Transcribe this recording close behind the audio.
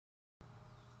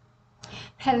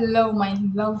Hello, my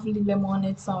lovely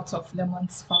lemonades out of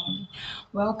lemons family.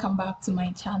 Welcome back to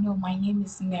my channel. My name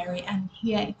is Mary, and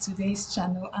here in today's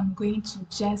channel, I'm going to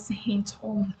just hint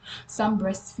on some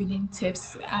breastfeeding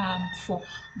tips for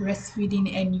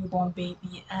breastfeeding a newborn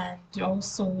baby, and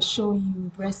also show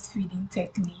you breastfeeding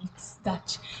techniques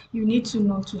that you need to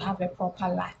know to have a proper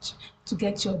latch to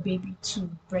get your baby to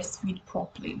breastfeed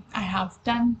properly. I have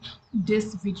done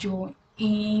this video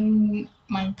in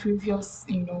my previous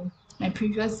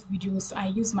videos. I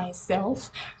use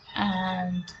myself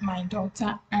and my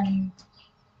daughter and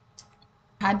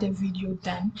had the video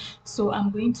done, so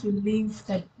I'm going to leave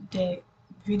the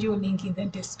video link in the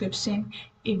description.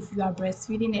 If you are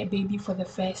breastfeeding a baby for the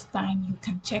first time, you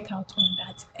can check out on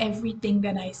that. Everything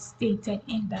that I stated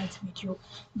in that video,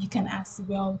 you can as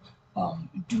well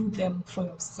do them for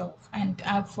yourself. And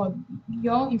for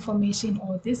your information,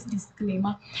 or this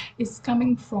disclaimer is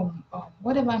coming from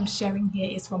whatever I'm sharing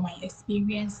here is from my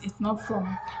experience. It's not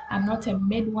from, I'm not a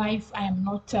midwife, I am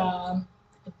not a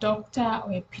doctor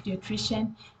or a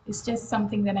pediatrician. It's just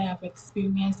something that I have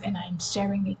experienced, and I'm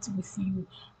sharing it with you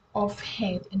off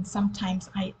head. And sometimes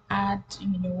I add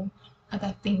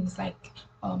other things like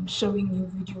showing you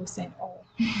videos and all.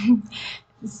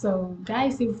 So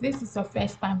guys, if this is your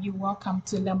first time, you're welcome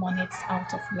to Lemonades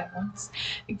Out of Lemons.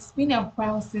 It's been a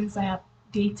while since I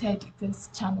updated this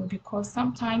channel because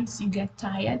sometimes you get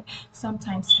tired,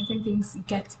 sometimes certain things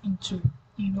get into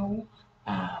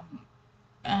um,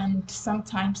 and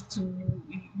sometimes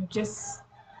you just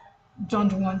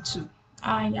don't want to.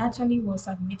 I actually was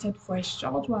admitted for a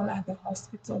short while at the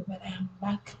hospital, but I am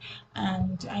back,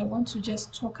 and I want to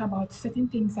just talk about certain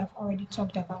things I've already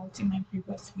talked about in my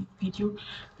previous video,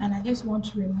 and I just want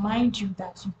to remind you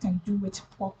that you can do it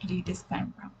properly this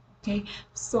time around. Okay,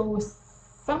 so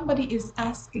somebody is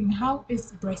asking, how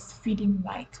is breastfeeding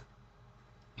like?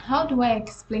 How do I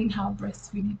explain how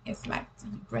breastfeeding is like?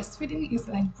 Breastfeeding is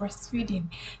like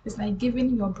breastfeeding. It's like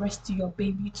giving your breast to your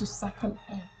baby to suckle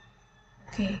on.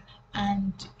 Okay,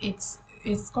 and it's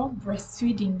called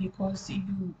breastfeeding because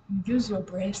you use your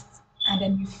breast and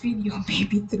then you feed your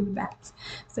baby through that.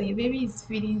 So your baby is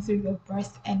feeding through your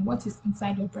breast, and what is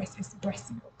inside your breast is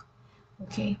breast milk.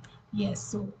 Okay, yes,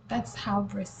 so that's how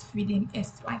breastfeeding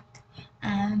is like.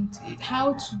 And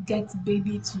how to get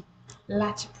baby to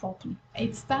latch properly,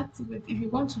 it starts with, if you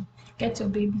want to get your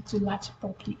baby to latch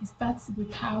properly, it starts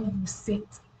with how you sit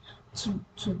to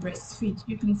breastfeed.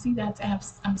 You can see that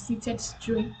I'm seated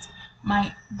straight,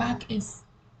 my back is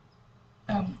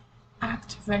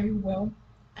arched very well,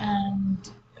 and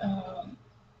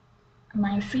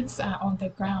my feet are on the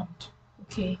ground.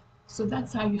 Okay, so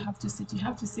that's how you have to sit. You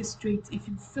have to sit straight. If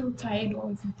you feel tired, or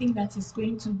if you think that is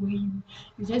going to weigh you,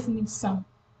 you just need some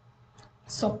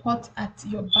support at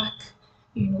your back,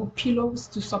 pillows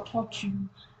to support you,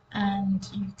 and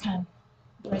you can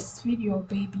breastfeed your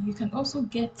baby. You can also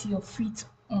get your feet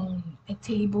on a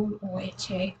table or a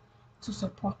chair to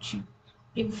support you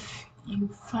if you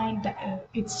find that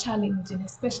it's challenging,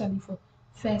 especially for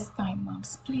first time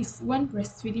moms. Please, when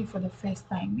breastfeeding for the first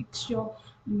time, make sure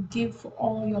you give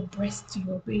all your breast to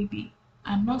your baby.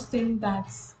 I'm not saying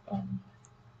that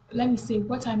let me say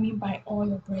what I mean by all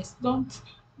your breast. Don't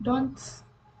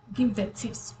give the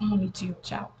tips only to your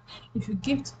child. If you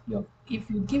give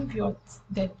your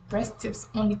the breast tips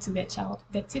only to the child,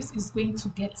 the tips is going to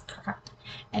get cracked,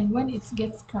 and when it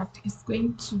gets cracked, it's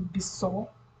going to be sore.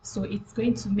 So it's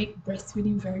going to make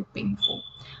breastfeeding very painful,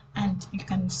 and you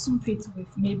can soothe it with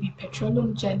maybe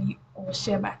petroleum jelly or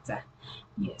shea butter.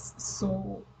 Yes,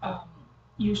 so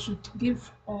you should give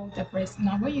all the breast.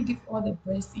 Now when you give all the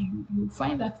breast, you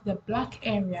find that the black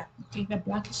area, okay, the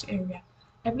blackish area,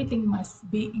 everything must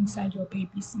be inside your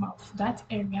baby's mouth. That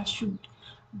area should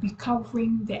be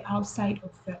covering the outside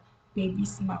of the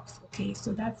baby's mouth. Okay,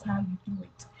 so that's how you do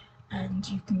it, and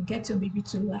you can get your baby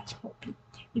to latch properly.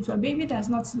 If your baby does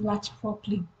not latch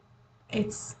properly,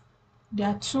 it's there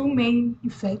are two main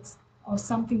effects, or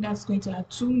something that's going to have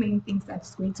two main things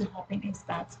that's going to happen, is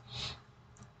that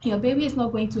your baby is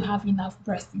not going to have enough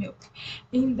breast milk,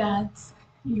 in that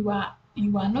you are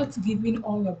not giving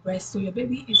all your breast, so your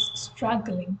baby is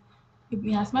struggling.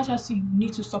 In as much as you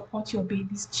need to support your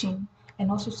baby's chin and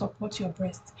also support your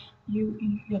breast,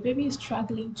 your baby is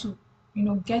struggling to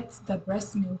get the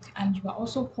breast milk, and you are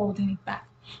also holding it back.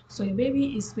 So your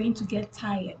baby is going to get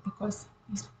tired because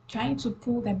he's trying to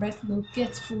pull the breast milk,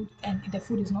 get food, and the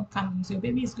food is not coming. So your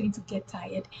baby is going to get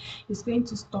tired, it's going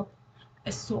to stop.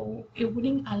 So it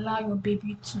wouldn't allow your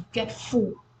baby to get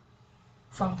full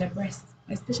from the breast,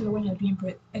 especially when you're doing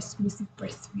exclusive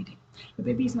breastfeeding. The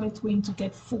baby is not going to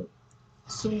get full,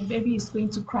 so the baby is going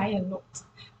to cry a lot.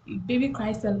 The baby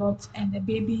cries a lot, and the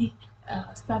baby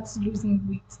starts losing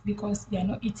weight because they are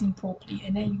not eating properly,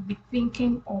 and then you'll be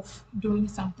thinking of doing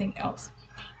something else.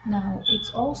 Now,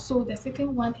 it's also the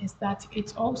second one is that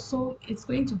it's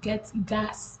going to get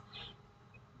gas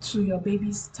to your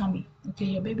baby's tummy. Okay,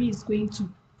 your baby is going to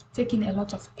take in a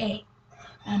lot of air,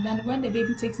 and then when the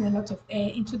baby takes in a lot of air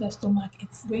into the stomach,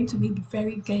 it's going to be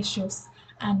very gaseous.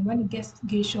 And when it gets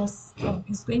gaseous,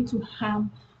 it's going to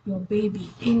harm your baby,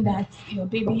 in that your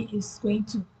baby is going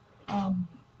to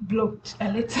bloat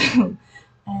a little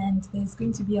and there's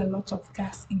going to be a lot of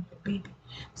gas in your baby.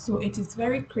 So it is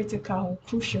very critical,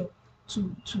 crucial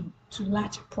to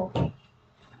latch properly.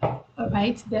 All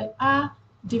right, there are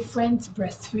different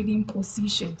breastfeeding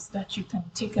positions that you can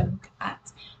take a look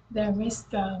at. There is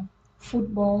the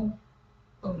football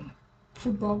um,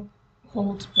 football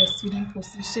hold breastfeeding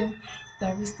position.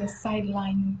 There is the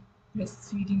sideline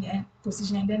breastfeeding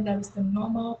position, and then there is the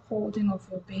normal holding of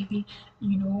your baby,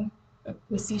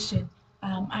 position.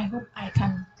 I hope I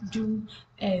can do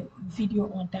a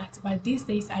video on that, but these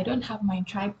days I don't have my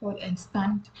tripod and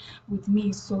stand with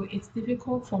me, so it's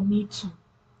difficult for me to,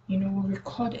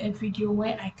 record a video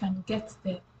where I can get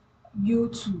the you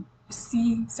to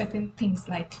see certain things,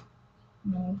 like,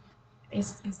 you know,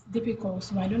 it's difficult,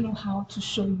 so I don't know how to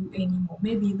show you anymore.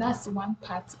 Maybe that's one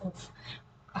part of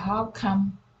how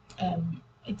come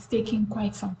it's taking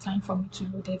quite some time for me to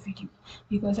load a video,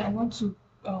 because I want to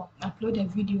upload a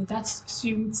video that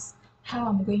suits how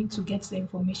I'm going to get the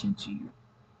information to you.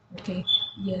 Okay,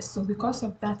 yes, so because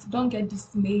of that, don't get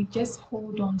dismayed, just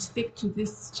hold on, stick to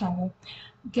this channel,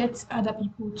 get other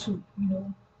people to,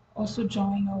 also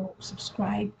join or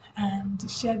subscribe and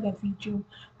share the video.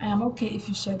 I am okay if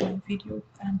you share my video,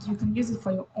 and you can use it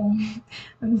for your own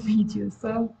video.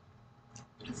 So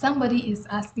somebody is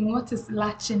asking, what is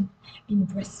latching in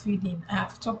breastfeeding?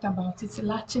 I've talked about it.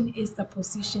 Latching is the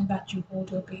position that you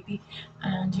hold your baby,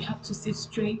 and you have to sit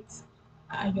straight.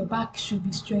 Your back should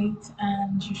be straight,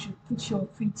 and you should put your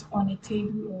feet on a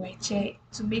table or a chair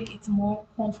to make it more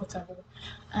comfortable.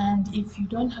 And if you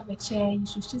don't have a chair, you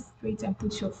should sit straight and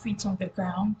put your feet on the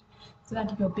ground so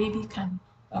that your baby can,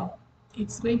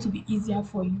 it's going to be easier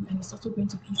for you, and it's also going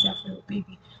to be easier for your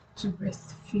baby to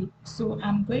breastfeed. So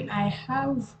I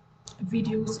have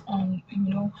videos on,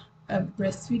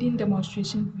 breastfeeding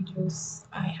demonstration videos.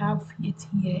 I have it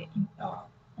here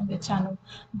on the channel.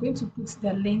 I'm going to put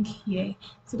the link here,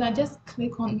 so that just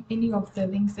click on any of the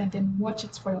links and then watch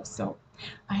it for yourself.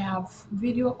 I have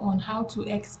video on how to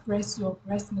express your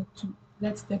breast milk to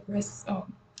let the breast,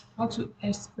 how to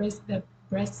express the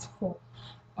breast for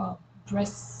uh,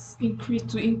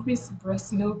 increase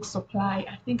breast milk supply.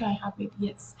 I think I have it.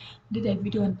 Yes, did a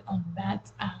video on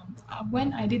that. And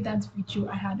when I did that video,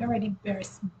 I had already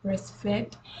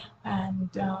breastfed, and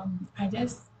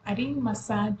I didn't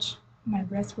massage my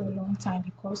breast for a long time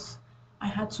because I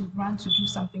had to run to do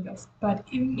something else. But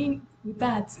even with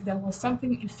that, there was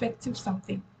something effective,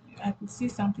 something I could see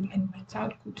something, and my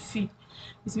child could feed.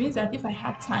 It means that if I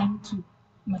had time to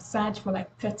massage for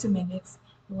like 30 minutes,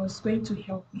 it was going to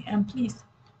help me. And please,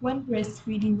 when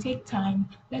breastfeeding, take time.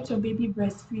 Let your baby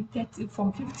breastfeed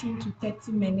from 15 to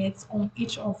 30 minutes on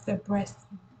each of the breasts,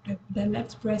 the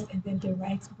left breast and then the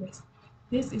right breast.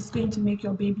 This is going to make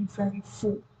your baby very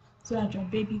full, so that your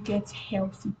baby gets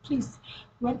healthy. Please,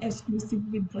 when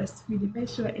exclusively breastfeeding, make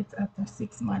sure it's after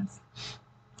 6 months.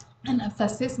 And after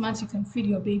 6 months, you can feed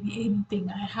your baby anything.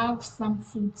 I have some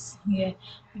foods here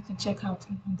you can check out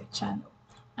on the channel.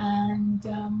 And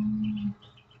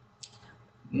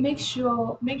make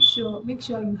sure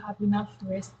you have enough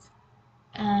rest,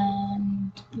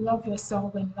 and love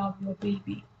yourself and love your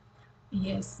baby.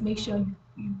 Yes, make sure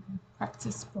you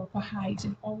practice proper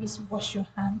hygiene. Always wash your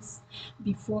hands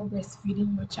before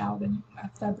breastfeeding your child and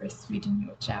after breastfeeding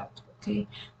your child. Okay,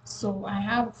 so I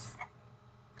have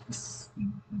this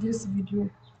video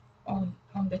on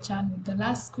the channel. The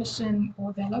last question,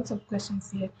 or there are lots of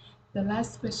questions here. The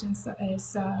last question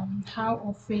is, how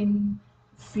often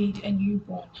feed a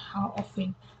newborn? How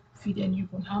often feed a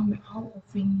newborn? How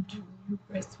often do you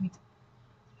breastfeed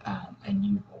a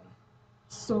newborn?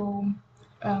 So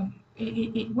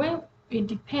well, it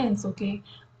depends. Okay,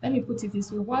 let me put it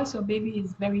this way. Whilst your baby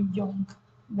is very young,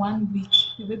 1 week,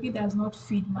 your baby does not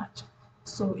feed much,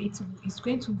 so it's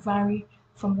going to vary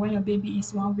from when your baby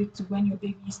is 1 week to when your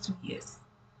baby is 2 years.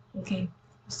 Okay,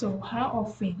 so how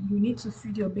often you need to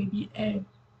feed your baby?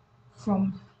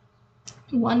 From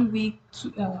 1 week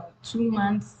to 2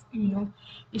 months,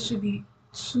 it should be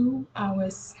 2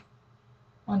 hours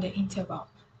on the interval.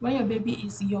 When your baby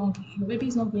is young, your baby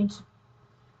is not going to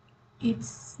eat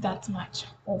that much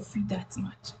or feed that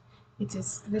much. It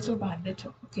is little by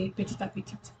little. Okay, petit a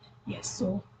petit. Yes,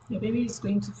 so your baby is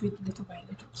going to feed little by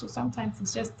little. So sometimes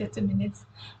it's just 30 minutes,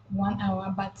 1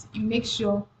 hour, but you make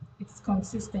sure it's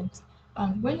consistent.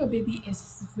 When your baby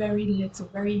is very little,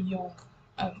 very young,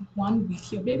 1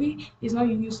 week, your baby is not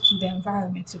used to the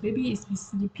environment. Your baby is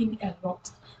sleeping a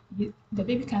lot. The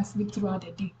baby can sleep throughout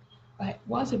the day. But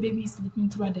once your baby is sleeping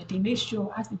throughout the day, make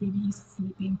sure as the baby is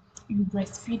sleeping, you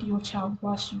breastfeed your child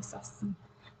while she's asleep,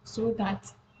 so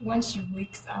that when she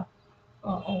wakes up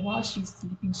or while she's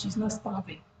sleeping, she's not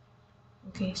starving.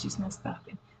 Okay, she's not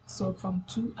starving. So from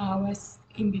 2 hours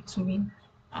in between,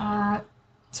 uh,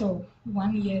 till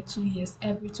 1 year, 2 years,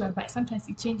 every 2 hours. But sometimes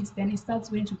it changes. Then it starts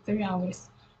going to 3 hours,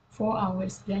 4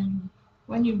 hours. Then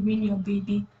when you wean your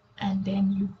baby and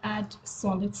then you add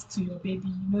solids to your baby,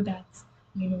 you know that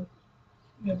you know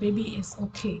your baby is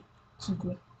okay to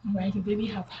go. Right, your baby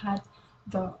have had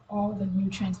the all the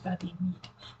nutrients that they need.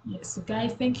 Yes, so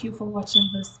guys, thank you for watching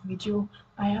this video.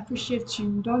 I appreciate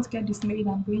you. Don't get dismayed.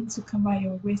 I'm going to come by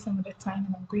your way some of the time,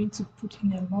 and I'm going to put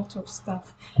in a lot of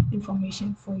stuff,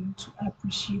 information for you to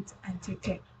appreciate and take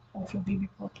care of your baby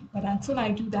properly. But until I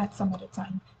do that some of the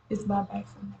time, it's bye bye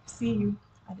for now. See you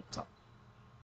at the top.